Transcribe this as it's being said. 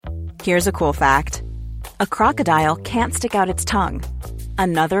Here's a cool fact. A crocodile can't stick out its tongue.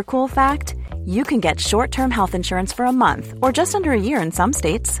 Another cool fact, you can get short-term health insurance for a month or just under a year in some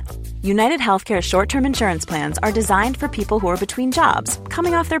states. United Healthcare short-term insurance plans are designed for people who are between jobs,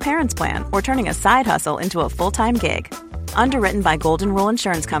 coming off their parents' plan, or turning a side hustle into a full-time gig. Underwritten by Golden Rule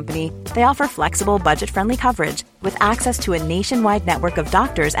Insurance Company, they offer flexible, budget-friendly coverage with access to a nationwide network of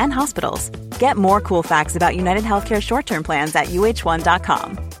doctors and hospitals. Get more cool facts about United Healthcare short-term plans at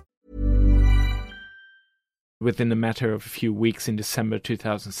uh1.com. Within a matter of a few weeks in December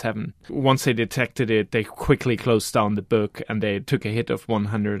 2007. Once they detected it, they quickly closed down the book and they took a hit of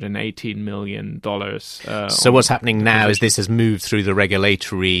 $118 million. So what's happening now is this has moved through the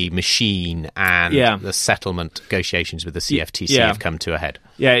regulatory machine and the settlement negotiations with the CFTC have come to a head.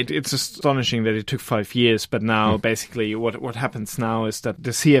 Yeah, it's astonishing that it took 5 years, but now basically what happens now is that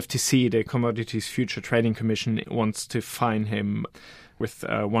the CFTC, the Commodities Future Trading Commission, wants to fine him with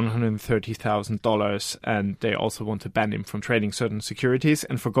 $130,000, and they also want to ban him from trading certain securities.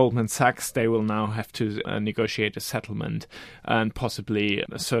 And for Goldman Sachs, they will now have to negotiate a settlement and possibly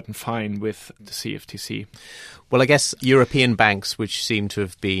a certain fine with the CFTC. Well, I guess European banks, which seem to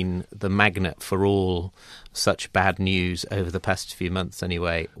have been the magnet for all such bad news over the past few months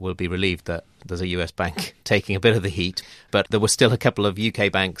anyway, will be relieved that there's a US bank taking a bit of the heat. But there were still a couple of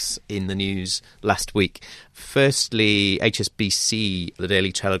UK banks in the news last week. Firstly, HSBC, the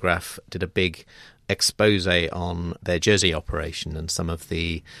Daily Telegraph, did a big expose on their Jersey operation and some of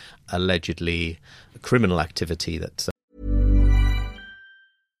the allegedly criminal activity that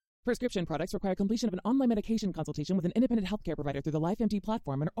Prescription products require completion of an online medication consultation with an independent healthcare provider through the LifeMD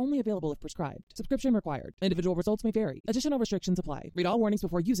platform and are only available if prescribed. Subscription required. Individual results may vary. Additional restrictions apply. Read all warnings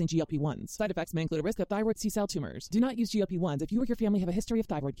before using GLP-1s. Side effects may include a risk of thyroid C-cell tumors. Do not use GLP-1s if you or your family have a history of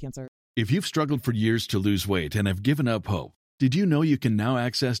thyroid cancer. If you've struggled for years to lose weight and have given up hope, did you know you can now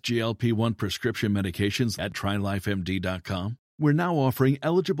access GLP-1 prescription medications at TryLifeMD.com? We're now offering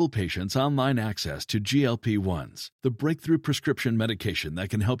eligible patients online access to GLP-1s, the breakthrough prescription medication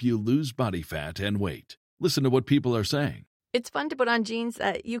that can help you lose body fat and weight. Listen to what people are saying. It's fun to put on jeans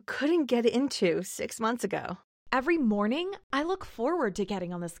that you couldn't get into 6 months ago. Every morning, I look forward to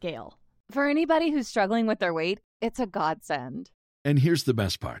getting on the scale. For anybody who's struggling with their weight, it's a godsend. And here's the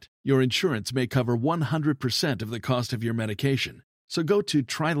best part. Your insurance may cover 100% of the cost of your medication. So go to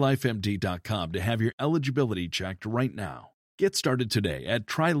TryLifeMD.com to have your eligibility checked right now. Get started today at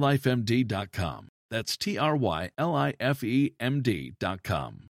TryLifeMD.com. That's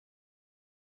TryLifeMD.com.